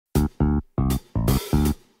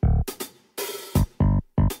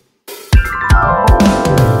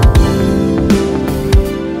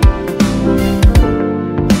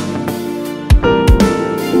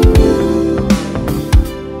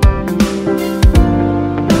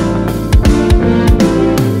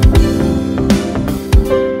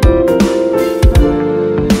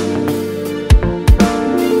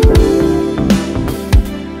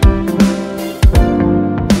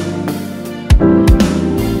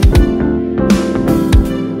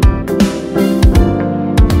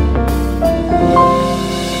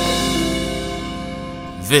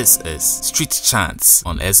This is Street Chants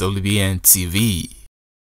on SWBN TV.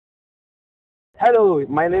 Hello,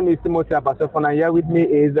 my name is Timothy Abasofon, and here with me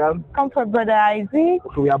is Comfort Brother Isaac.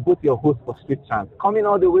 We are both your hosts for Street Chants, coming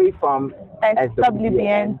all the way from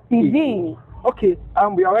SWBN TV. Okay,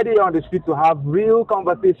 we are already on the street to have real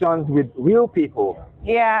conversations with real people.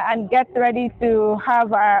 Yeah, and get ready to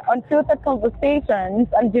have our unfiltered conversations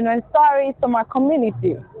and genuine stories from our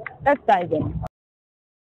community. Let's dive in.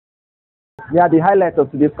 Yeah, the highlight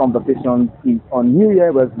of today's conversation is on New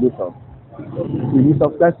Year resolutions. Do you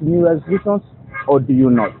subscribe to New Year resolutions or do you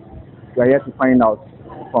not? We are here to find out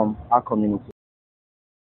from our community.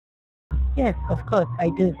 Yes, of course, I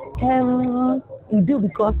do. I do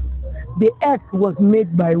because the earth was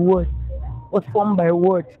made by words, was formed by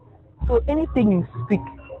words. So anything you speak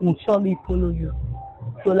will surely follow you.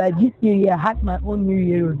 So like this year, I had my own New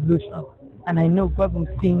Year resolution, and I know God will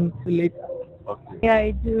see me later. Okay. Yeah,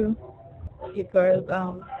 I do. Because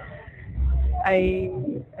I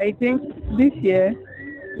think this year,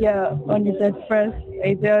 on the 31st,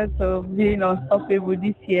 I just of being unstoppable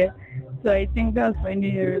this year. So I think that's my New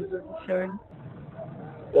Year resolution.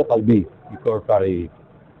 That will be because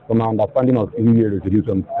from my understanding of New Year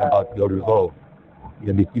resolution about your resolve,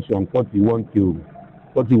 your decision, what you want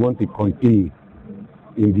to continue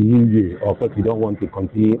in the new year, or what you don't want to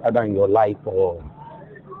continue either in your life or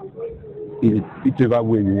in whichever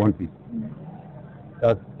way you want it.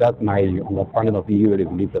 That's my understanding of the New Year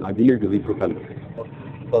resolution. I believe it's important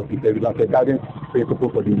because it's like a guidance principle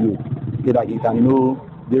for the youth, so that you can know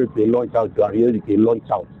there is a launch out, there is a launch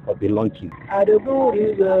out of the launching. I don't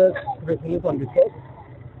do this resolution because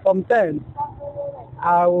sometimes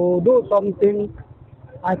I will do something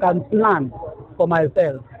I can plan for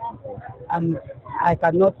myself and I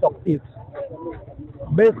cannot succeed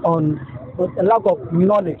based on a lack of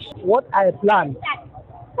knowledge. What I plan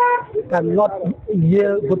cannot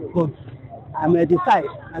yield good fruits. I may decide.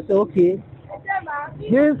 I say, okay,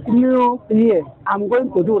 this new year, I'm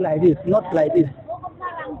going to do like this, not like this.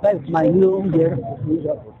 That's my new year.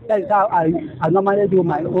 That's how I normally do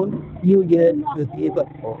my own New Year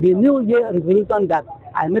resolution. The New Year resolution that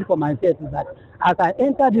I made for myself is that as I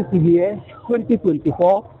enter this year,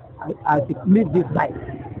 2024, I should leave this life.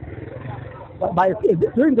 But by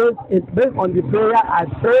doing this, it's based on the prayer I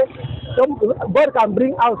pray. God can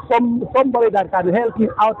bring out somebody that can help me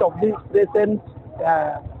out of this present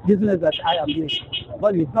business that I am doing.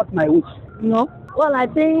 But it's not my wish. No? Well, I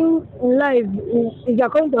think in life is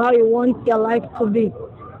according to how you want your life to be.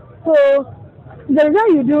 So, there's how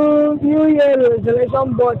you do New Year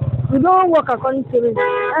resolution, but you don't work according to it.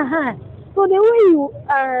 So the way you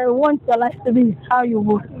want your life to be is how you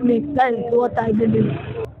will live. That is what I believe.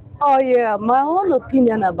 Oh yeah, my own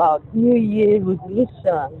opinion about New Year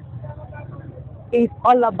resolution is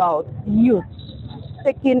all about you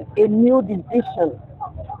taking a new decision,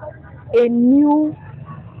 a new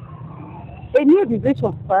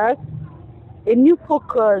decision first, a new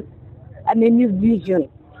focus, and a new vision.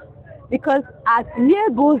 Because as year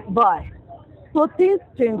goes by, so things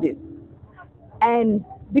changes, and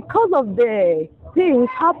because of the things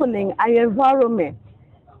happening in your environment,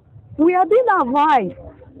 we are being advised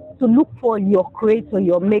to look for your creator,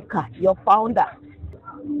 your maker, your founder.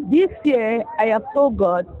 This year, I have told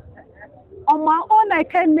God, on my own I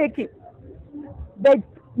can't make it. But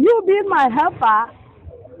you being my helper,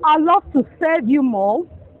 I love to serve you more.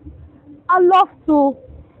 I love to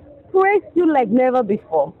praise you like never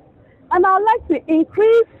before. And I'd like to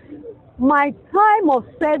increase my time of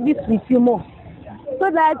service with you more,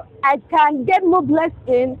 so that I can get more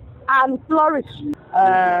blessing and flourish.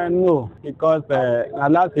 No, because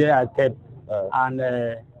last year I kept and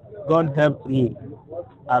God helped me.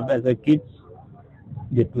 I've executed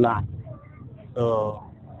the plan. So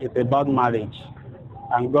it's about marriage,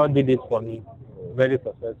 and God did it for me, very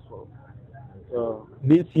successful. So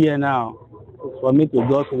this year now, it's for me to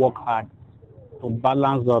just work hard to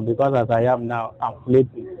balance up, because as I am now, I'm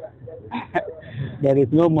flipping. There is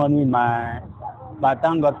no money in my, but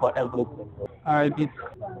thank God for everything.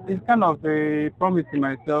 It's kind of a promise to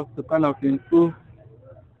myself to kind of improve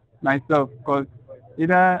myself, because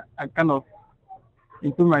either I kind of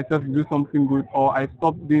improve myself to do something good or I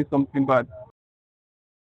stop doing something bad.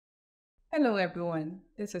 Hello everyone,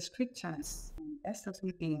 this is Street Chants on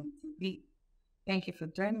SWBN TV. Thank you for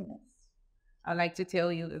joining us. I'd like to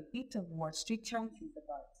tell you a bit of what Street Chants is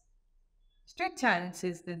about. Street Chants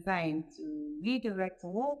is designed to redirect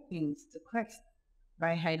all things to Christ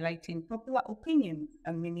by highlighting popular opinions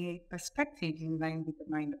and many perspectives in line with the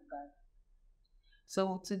mind of God.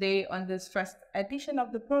 So today on this first edition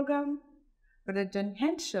of the program, Brother John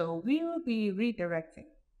Henshaw will be redirecting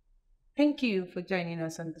Thank you for joining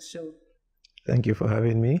us on the show. Thank you for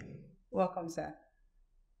having me. Welcome, sir.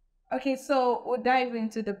 Okay, so we'll dive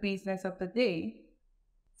into the business of the day.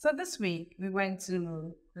 So this week we went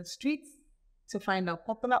to the streets to find out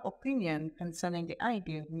popular opinion concerning the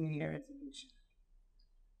idea of New Year resolution.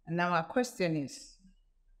 And now our question is,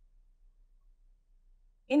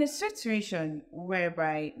 in a situation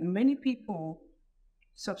whereby many people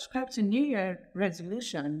subscribe to New Year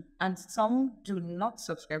resolution and some do not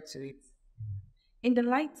subscribe to it, in the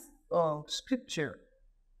light of scripture,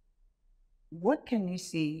 what can you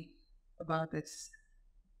say about this?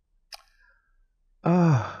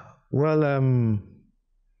 Well,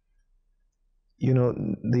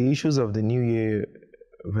 the issues of the New Year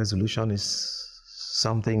resolution is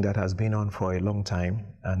something that has been on for a long time,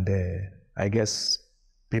 and I guess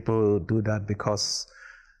people do that because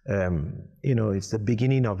it's the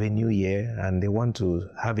beginning of a new year, and they want to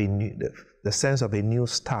have the sense of a new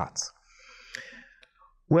start.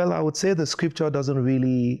 Well, I would say the scripture doesn't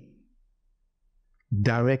really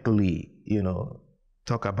directly,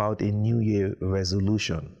 talk about a New Year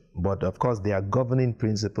resolution. But of course, there are governing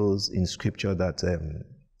principles in scripture that,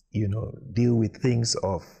 deal with things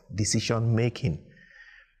of decision making.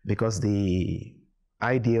 Because the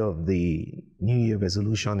idea of the New Year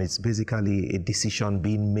resolution is basically a decision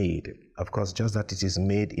being made. Of course, just that it is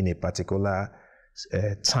made in a particular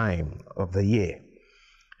time of the year.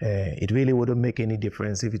 It really wouldn't make any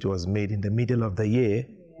difference if it was made in the middle of the year.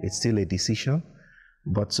 It's still a decision.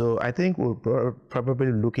 But so I think we're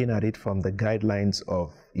probably looking at it from the guidelines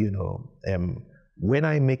of, when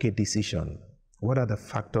I make a decision, what are the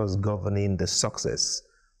factors governing the success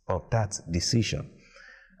of that decision?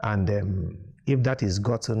 And if that is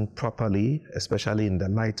gotten properly, especially in the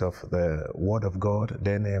light of the Word of God,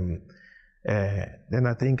 then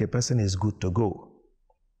I think a person is good to go.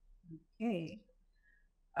 Okay.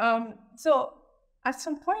 So at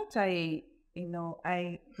some point, I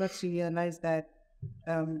got to realize that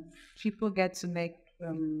people get to make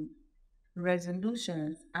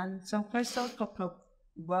resolutions, and some questions pop up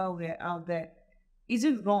while we're out there. Is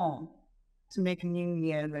it wrong to make a New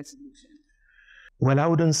Year resolution? Well, I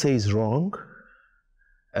wouldn't say it's wrong.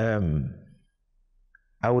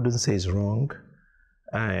 I wouldn't say it's wrong.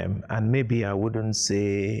 And maybe I wouldn't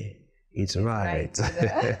say it's right.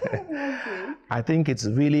 Okay. I think it's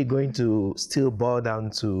really going to still boil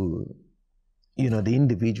down to, the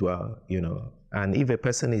individual, and if a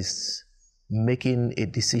person is making a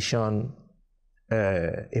decision,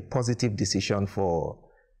 a positive decision for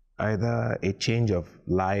either a change of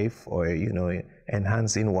life or,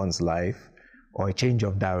 enhancing one's life or a change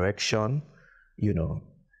of direction,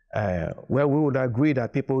 well, we would agree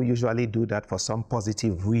that people usually do that for some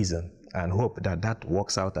positive reason and hope that that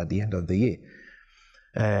works out at the end of the year.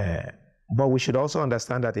 But we should also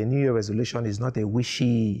understand that a New Year resolution is not a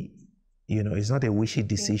wishy, it's not a wishy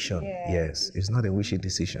decision. Yes, it's not a wishy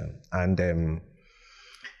decision. And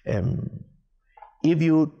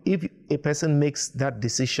if a person makes that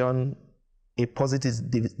decision, a positive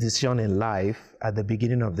decision in life at the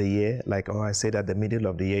beginning of the year, like I said at the middle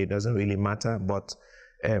of the year, it doesn't really matter. But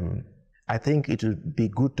I think it would be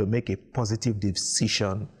good to make a positive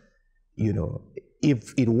decision,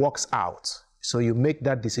 if it works out. So you make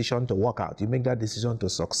that decision to work out. You make that decision to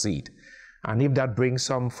succeed. And if that brings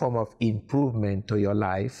some form of improvement to your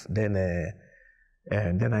life, then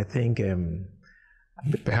I think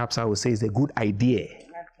perhaps I would say it's a good idea.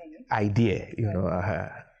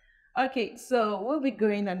 Okay, so we'll be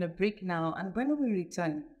going on a break now, and when we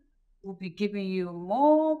return, we'll be giving you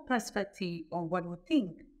more perspective on what we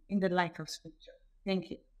think in the light of scripture.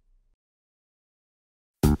 Thank you.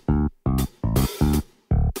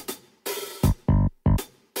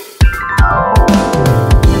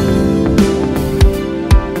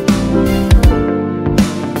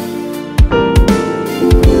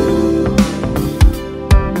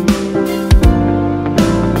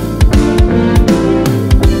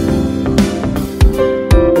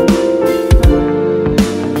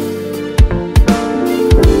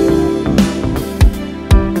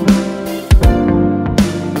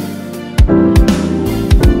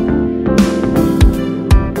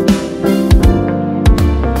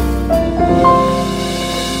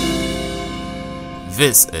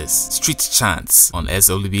 This is Street Chants on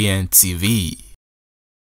SWBN TV.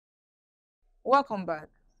 Welcome back.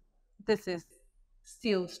 This is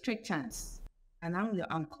still Street Chants, and I'm your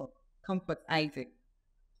uncle, Comfort Isaac.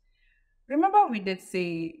 Remember we did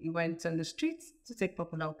say you went on the streets to take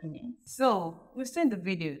popular opinion. So we've seen the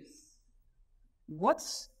videos. What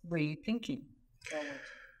were you thinking?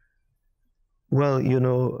 Well,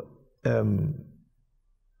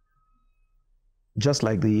 just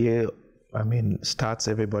like the year I mean, starts,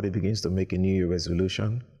 everybody begins to make a New Year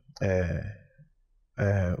resolution.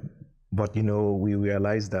 But, you know, we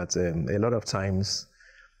realize that a lot of times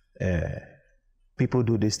people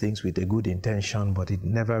do these things with a good intention, but it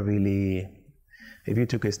never really, if you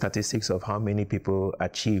took a statistics of how many people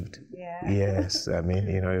achieved, yes, I mean,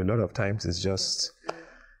 you know, a lot of times it's just,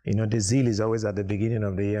 you know, the zeal is always at the beginning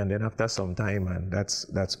of the year, and then after some time, and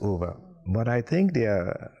that's over. But I think there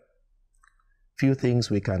are few things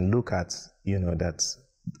we can look at, you know, that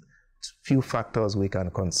few factors we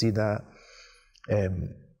can consider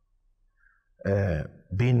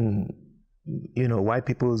being, you know, why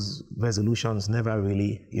people's resolutions never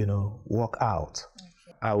really, you know, work out.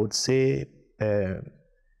 Okay. I would say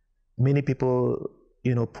many people,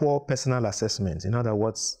 you know, poor personal assessment. In other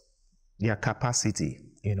words, their capacity,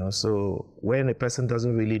 you know. So when a person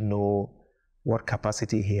doesn't really know what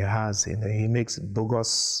capacity he has, you know, he makes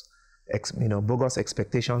bogus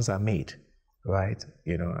expectations are made, right?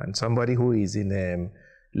 You know, and somebody who is in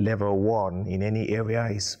level 1 in any area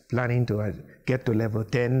is planning to get to level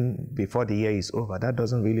 10 before the year is over. That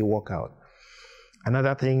doesn't really work out.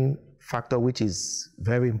 Another factor which is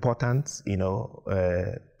very important, you know,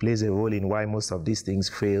 plays a role in why most of these things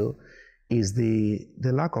fail, is the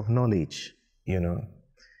lack of knowledge, you know.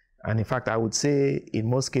 And in fact, I would say in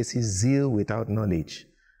most cases, zeal without knowledge,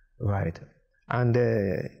 right? And,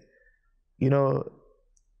 you know,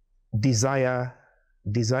 desire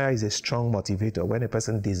is a strong motivator when a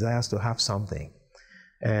person desires to have something.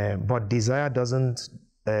 But desire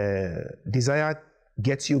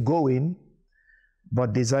gets you going,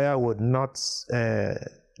 but desire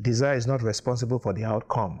is not responsible for the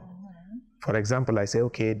outcome. For example, I say,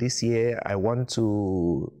 okay, this year I want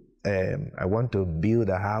to build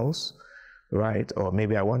a house, right? Or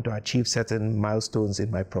maybe I want to achieve certain milestones in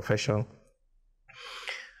my profession.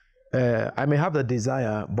 I may have the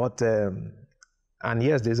desire, but and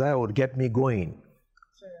yes, desire would get me going.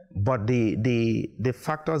 Sure. But the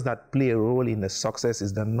factors that play a role in the success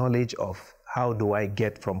is the knowledge of how do I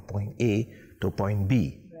get from point A to point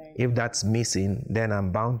B. Right. If that's missing, then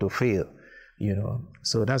I'm bound to fail, you know.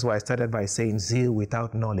 So that's why I started by saying zeal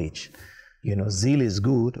without knowledge. You know, zeal is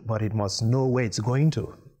good, but it must know where it's going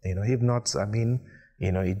to. You know, if not, I mean,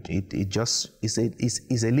 you know, it just is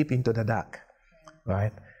a leap into the dark,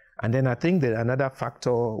 right? And then I think that another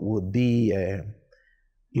factor would be,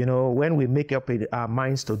 you know, when we make up our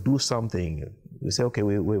minds to do something, we say, okay,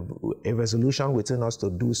 we a resolution within us to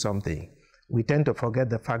do something. We tend to forget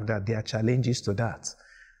the fact that there are challenges to that.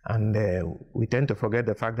 And we tend to forget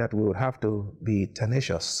the fact that we would have to be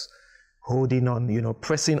tenacious, holding on, you know,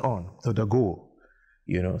 pressing on to the goal,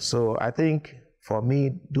 you know. So I think for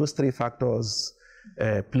me, those three factors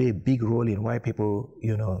play a big role in why people,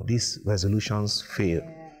 you know, these resolutions fail,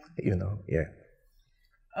 you know,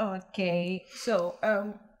 Okay, so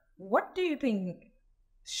what do you think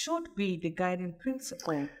should be the guiding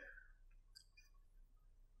principle?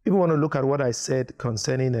 If you want to look at what I said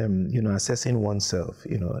concerning, you know, assessing oneself,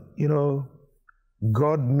 you know,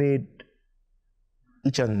 God made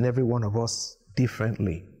each and every one of us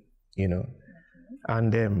differently, you know,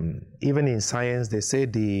 and even in science, they say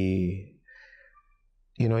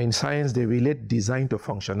in science, they relate design to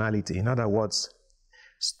functionality. In other words,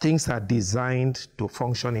 things are designed to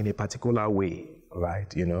function in a particular way,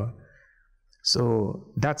 right? You know,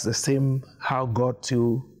 so that's the same how God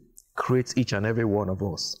too creates each and every one of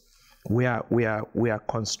us. We are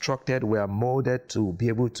constructed, we are molded to be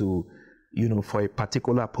able to, you know, for a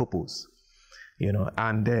particular purpose, you know,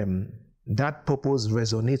 and that purpose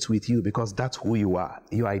resonates with you because that's who you are,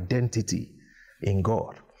 your identity in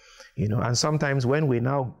God, you know. And sometimes when we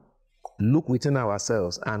now look within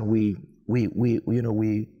ourselves and we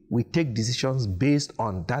take decisions based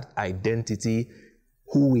on that identity,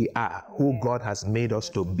 who we are, who God has made us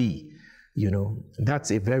to be. You know,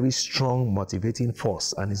 that's a very strong motivating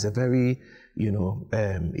force, and it's a very, you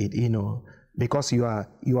know, because you are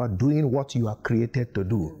doing what you are created to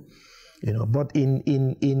do, you know. But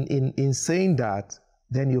in saying that,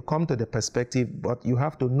 then you come to the perspective, but you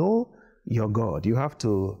have to know your God. You have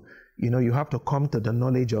to, you know, you have to come to the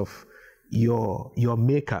knowledge of your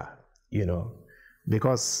Maker, you know,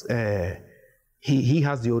 because he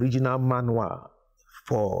has the original manual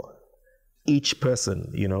for each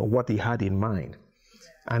person, you know, what he had in mind.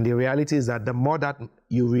 And the reality is that the more that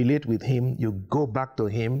you relate with him, you go back to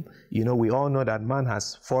him. You know, we all know that man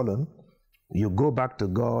has fallen. You go back to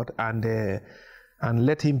God and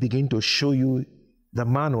let him begin to show you the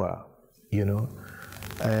manual, you know.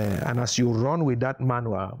 And as you run with that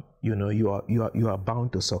manual, you know, you are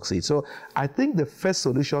bound to succeed. So I think the first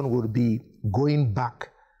solution would be going back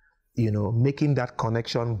making that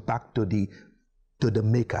connection back to the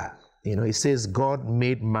maker. It says God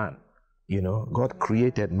made man, God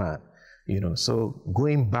created man, so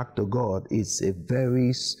going back to God is a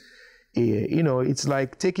very, it's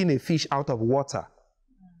like taking a fish out of water.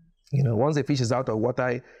 Once a fish is out of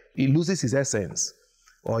water, it loses its essence.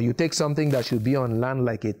 Or you take something that should be on land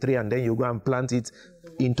like a tree and then you go and plant it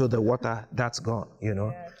into the water, that's gone,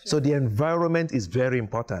 So the environment is very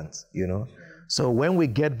important, So when we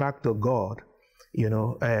get back to God,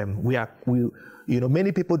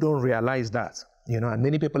 many people don't realize that, and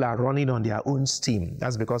many people are running on their own steam.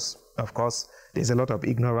 That's because, of course, there's a lot of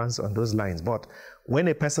ignorance on those lines. But when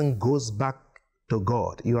a person goes back to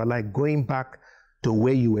God, you are like going back to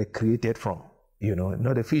where you were created from.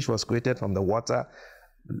 The fish was created from the water,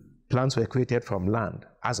 plants were created from land.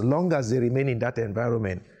 As long as they remain in that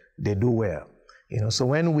environment, they do well. So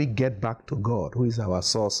when we get back to God, who is our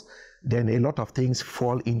source, then a lot of things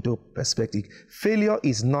fall into perspective. Failure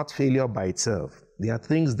is not failure by itself. There are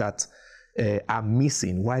things that are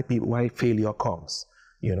missing why failure comes.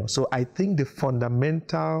 So I think the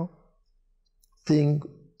fundamental thing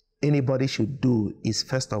anybody should do is,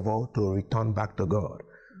 first of all, to return back to God.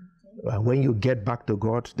 When you get back to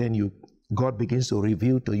God, then God begins to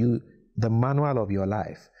reveal to you the manual of your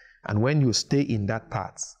life. And when you stay in that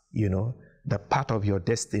path, the path of your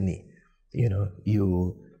destiny,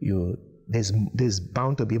 there's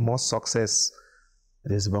bound to be more success.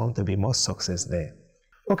 There's bound to be more success there.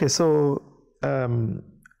 Okay, so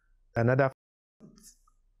another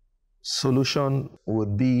solution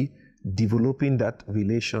would be developing that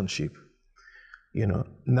relationship.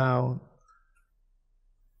 Now,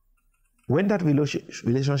 when that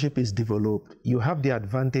relationship is developed, you have the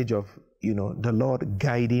advantage of, the Lord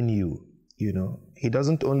guiding you. He's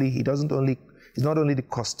not only the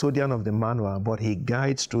custodian of the manual, but he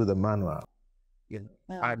guides through the manual.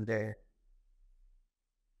 And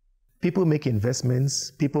people make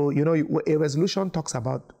investments. People, a resolution talks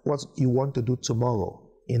about what you want to do tomorrow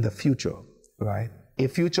in the future, right? A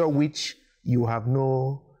future which you have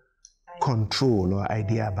no control or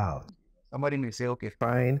idea about. Somebody may say, okay,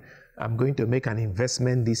 fine, I'm going to make an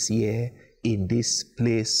investment this year in this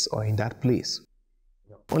place or in that place.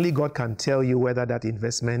 Only God can tell you whether that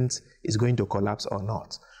investment is going to collapse or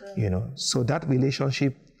not. So that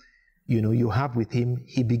relationship, you have with him,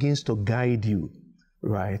 he begins to guide you,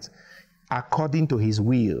 right? According to his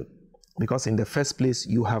will. Because in the first place,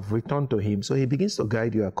 you have returned to him. So he begins to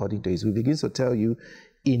guide you according to his will. He begins to tell you,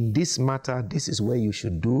 in this matter, this is where you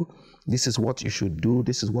should do. This is what you should do.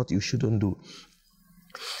 This is what you shouldn't do.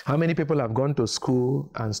 How many people have gone to school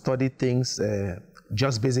and studied things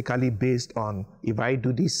just basically based on, if I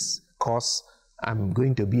do this course, I'm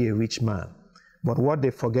going to be a rich man. But what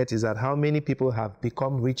they forget is that how many people have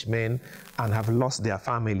become rich men and have lost their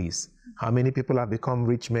families? How many people have become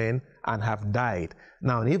rich men and have died?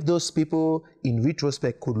 Now, if those people in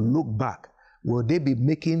retrospect could look back, will they be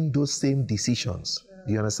making those same decisions?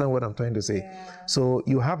 Do you understand what I'm trying to say? Yeah. So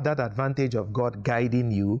you have that advantage of God guiding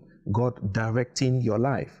you, God directing your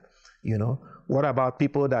life. What about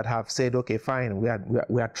people that have said, okay, fine, we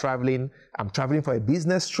are traveling, I'm traveling for a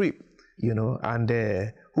business trip, and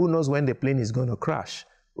who knows when the plane is going to crash?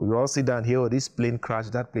 We all sit down here, oh, this plane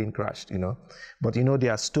crashed, that plane crashed, But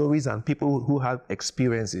there are stories and people who have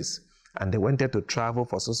experiences and they wanted to travel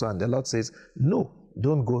for so, and the Lord says, no,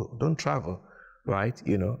 don't go, don't travel, right?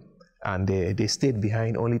 And they stayed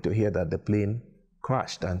behind only to hear that the plane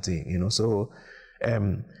crashed and So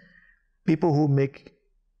people who make,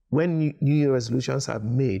 when New Year resolutions are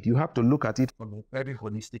made, you have to look at it from a very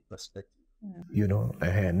holistic perspective.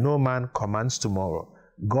 No man commands tomorrow.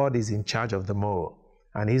 God is in charge of the morrow.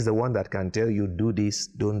 And he's the one that can tell you, do this,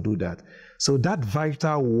 don't do that. So that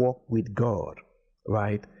vital walk with God,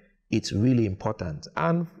 right, it's really important.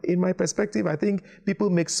 And in my perspective, I think people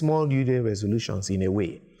make small New Year resolutions in a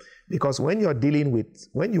way. Because when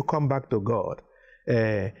you come back to God,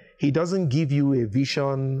 he doesn't give you a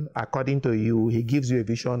vision according to you. He gives you a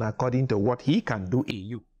vision according to what he can do in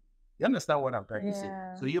you. You understand what I'm trying to say?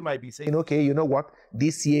 So you might be saying, okay, you know what?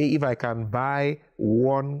 This year, if I can buy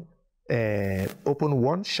open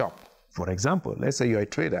one shop, for example, let's say you're a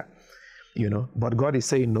trader, but God is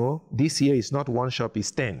saying, no, this year is not one shop,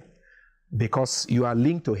 it's 10. Because you are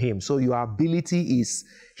linked to him. So your ability is,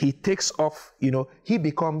 he takes off, he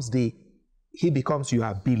becomes your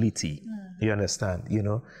ability. You understand?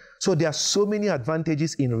 So there are so many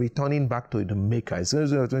advantages in returning back to the maker. It's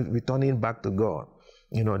returning back to God.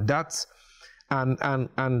 That's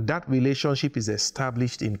and that relationship is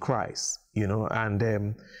established in Christ,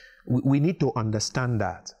 and we need to understand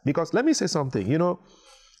that. Because let me say something,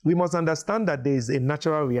 we must understand that there is a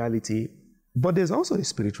natural reality, but there's also a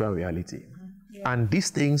spiritual reality. And these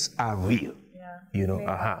things are real, you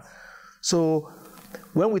know. So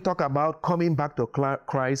when we talk about coming back to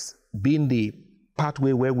Christ being the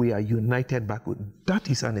pathway where we are united back with, that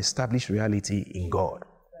is an established reality in God,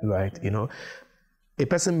 right? You know, a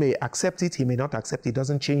person may accept it, he may not accept it. It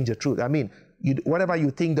doesn't change the truth. I mean, whatever you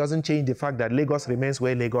think doesn't change the fact that Lagos remains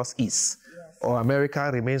where Lagos is, or America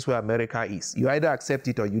remains where America is. You either accept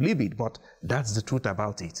it or you leave it, but that's the truth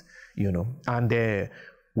about it, you know. And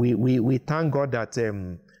we thank God that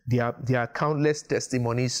there are countless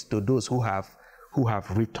testimonies to those who have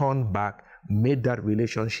returned back, made that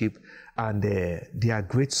relationship, and they are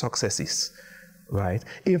great successes, right?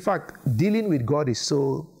 In fact, dealing with God is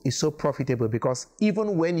so profitable, because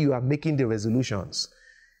even when you are making the resolutions,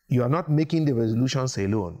 you are not making the resolutions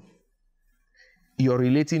alone. You're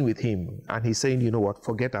relating with Him, and He's saying, you know what,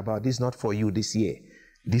 forget about this, not for you this year.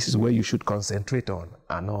 This is where you should concentrate on,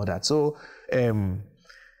 and all that. So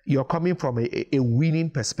you're coming from a winning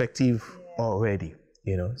perspective already,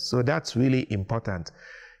 you know. So that's really important,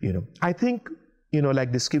 you know. I think, you know,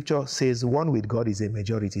 like the scripture says, one with God is a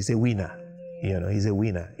majority, is a winner, you know, he's a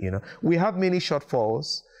winner, you know. We have many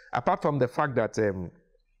shortfalls, apart from the fact that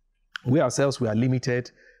we ourselves, we are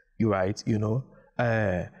limited, you're right, you know.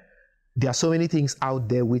 There are so many things out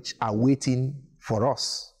there which are waiting for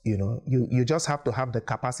us, you know. You just have to have the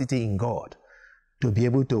capacity in God to be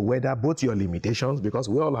able to weather both your limitations, because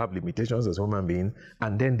we all have limitations as human beings,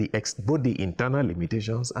 and then both the internal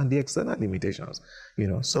limitations and the external limitations, you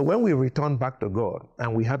know. So when we return back to God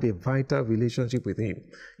and we have a vital relationship with Him,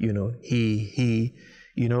 you know, He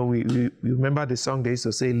you know, we remember the song they used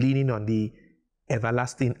to say, leaning on the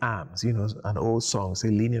everlasting arms, you know, an old song, say,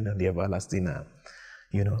 leaning on the everlasting arm.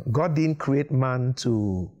 You know, God didn't create man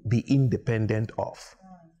to be independent of.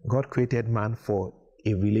 God created man for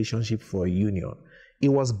a relationship, for a union. It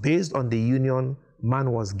was based on the union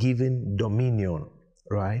man was given dominion,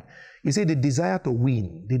 right? You see, the desire to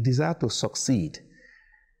win, the desire to succeed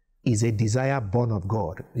is a desire born of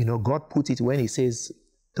God. You know, God put it when He says,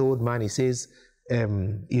 told man, He says,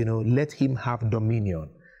 you know, let him have dominion.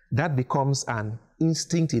 That becomes an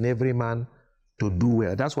instinct in every man to do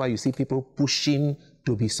well. That's why you see people pushing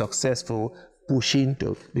to be successful, pushing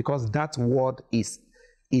to, because that word is,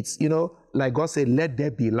 it's, you know, like God said, let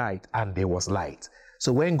there be light, and there was light.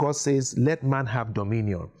 So when God says, let man have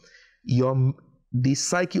dominion, the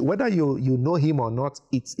psyche, whether you know Him or not,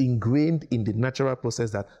 it's ingrained in the natural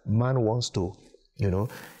process that man wants to, you know,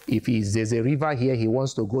 if there's a river here, he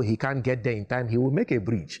wants to go, he can't get there in time, he will make a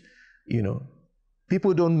bridge, you know.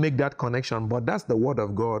 People don't make that connection, but that's the word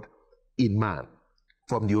of God in man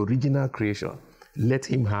from the original creation. Let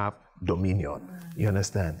him have dominion. You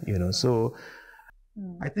understand? You know, so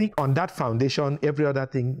I think on that foundation, every other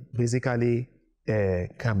thing basically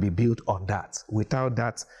can be built on that. Without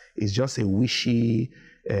that, it's just a wishy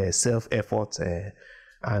self-effort.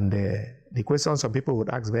 And the question some people would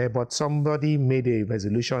ask, but somebody made a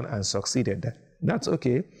resolution and succeeded. That's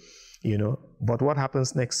okay, you know. But what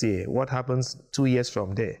happens next year? What happens 2 years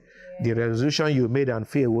from there? The resolution you made and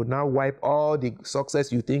failed would now wipe all the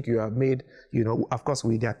success you think you have made. You know, of course,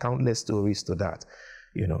 there are countless stories to that,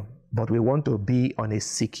 you know. But we want to be on a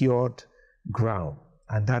secured ground,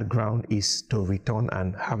 and that ground is to return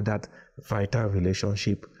and have that vital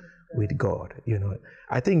relationship with God. You know,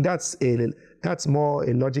 I think that's more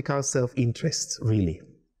a logical self-interest, really,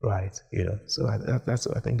 right? You know, so I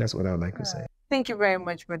think that's what I would like to say. Thank you very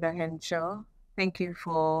much, Brother Henshaw. Thank you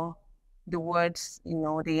for the words, you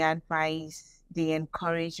know, the advice, the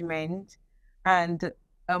encouragement, and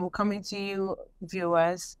coming to you,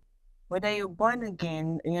 viewers, whether you're born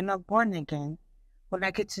again or you're not born again, would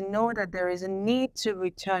like you to know that there is a need to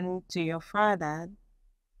return to your Father,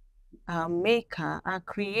 our Maker, our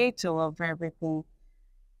Creator of everything.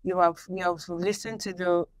 You have listened to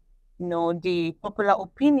the, you know, the popular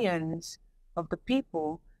opinions of the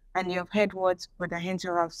people, and you have heard what Brother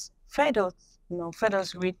Henshaw has fed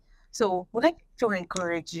us with. So we'd like to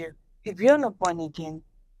encourage you, if you're not born again,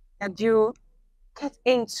 that you get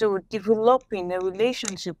into developing a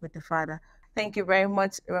relationship with the Father. Thank you very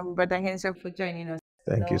much, Brother Henshaw, for joining us.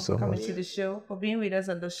 Thank you so much. Coming to the show, for being with us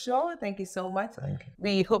on the show. Thank you so much. Thank you.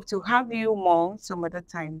 We hope to have you more some other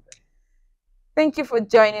time. Thank you for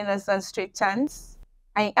joining us on Street Chants.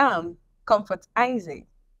 I am Comfort Isaac.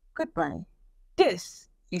 Goodbye. This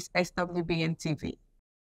is SWBN TV.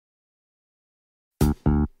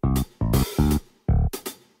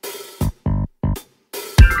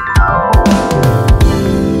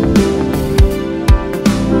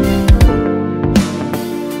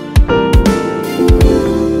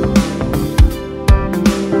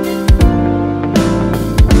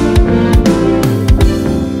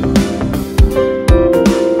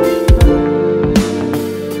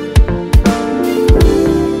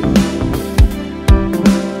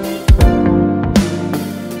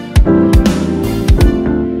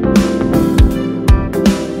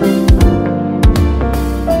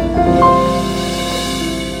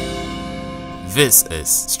 This is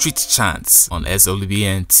Street Chants on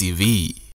SWBN TV.